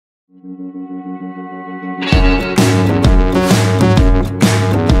Nathan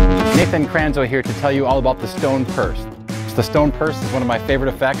Kranzo here to tell you all about the stone purse. The stone purse is one of my favorite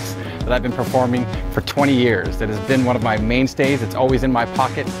effects that I've been performing for 20 years. It has been one of my mainstays. It's always in my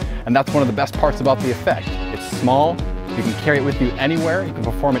pocket, and that's one of the best parts about the effect. It's small, you can carry it with you anywhere, you can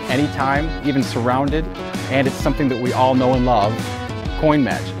perform it anytime, even surrounded, and it's something that we all know and love, coin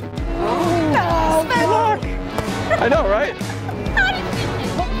magic. Oh, look! I know, right?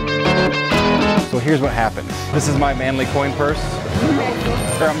 So here's what happens. This is my manly coin purse,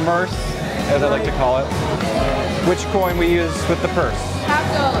 or a merce, as I like to call it. Which coin we use with the purse?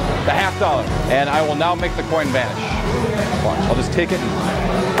 $50. The $50. And I will now make the coin vanish. Watch, I'll just take it and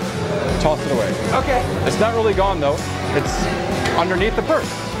toss it away. Okay. It's not really gone though. It's underneath the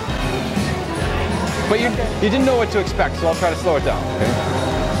purse. But you didn't know what to expect, so I'll try to slow it down. Okay?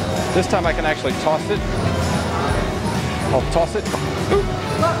 This time I can actually toss it. I'll toss it. Oop.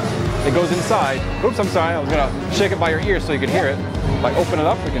 It goes inside. Oops, I'm sorry. I was gonna shake it by your ear so you could hear it. If I open it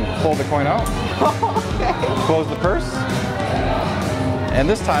up, we can pull the coin out. Okay. Close the purse. And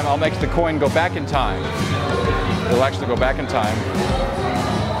this time I'll make the coin go back in time. It'll actually go back in time.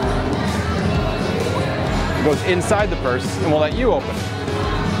 It goes inside the purse, and we'll let you open it.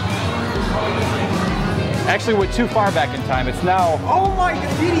 Actually, went too far back in time. It's now... Oh my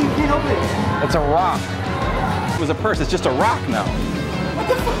God, Didi, you can't open it. It's a rock. It was a purse, it's just a rock now. I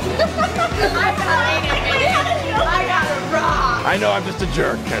got a rock. I know, I'm just a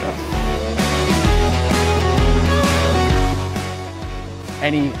jerk, kind of.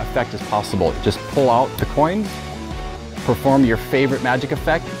 Any effect is possible. Just pull out the coins, perform your favorite magic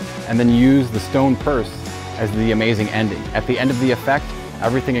effect, and then use the stone purse as the amazing ending. At the end of the effect,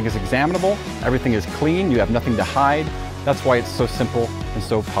 everything is examinable, everything is clean, you have nothing to hide. That's why it's so simple and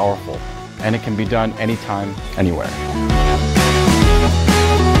so powerful. And it can be done anytime, anywhere.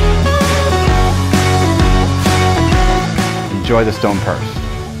 Enjoy the stone purse.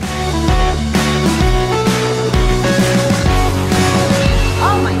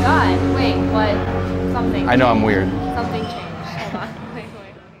 Oh my God, wait, what? Something. I know I'm weird. Something changed.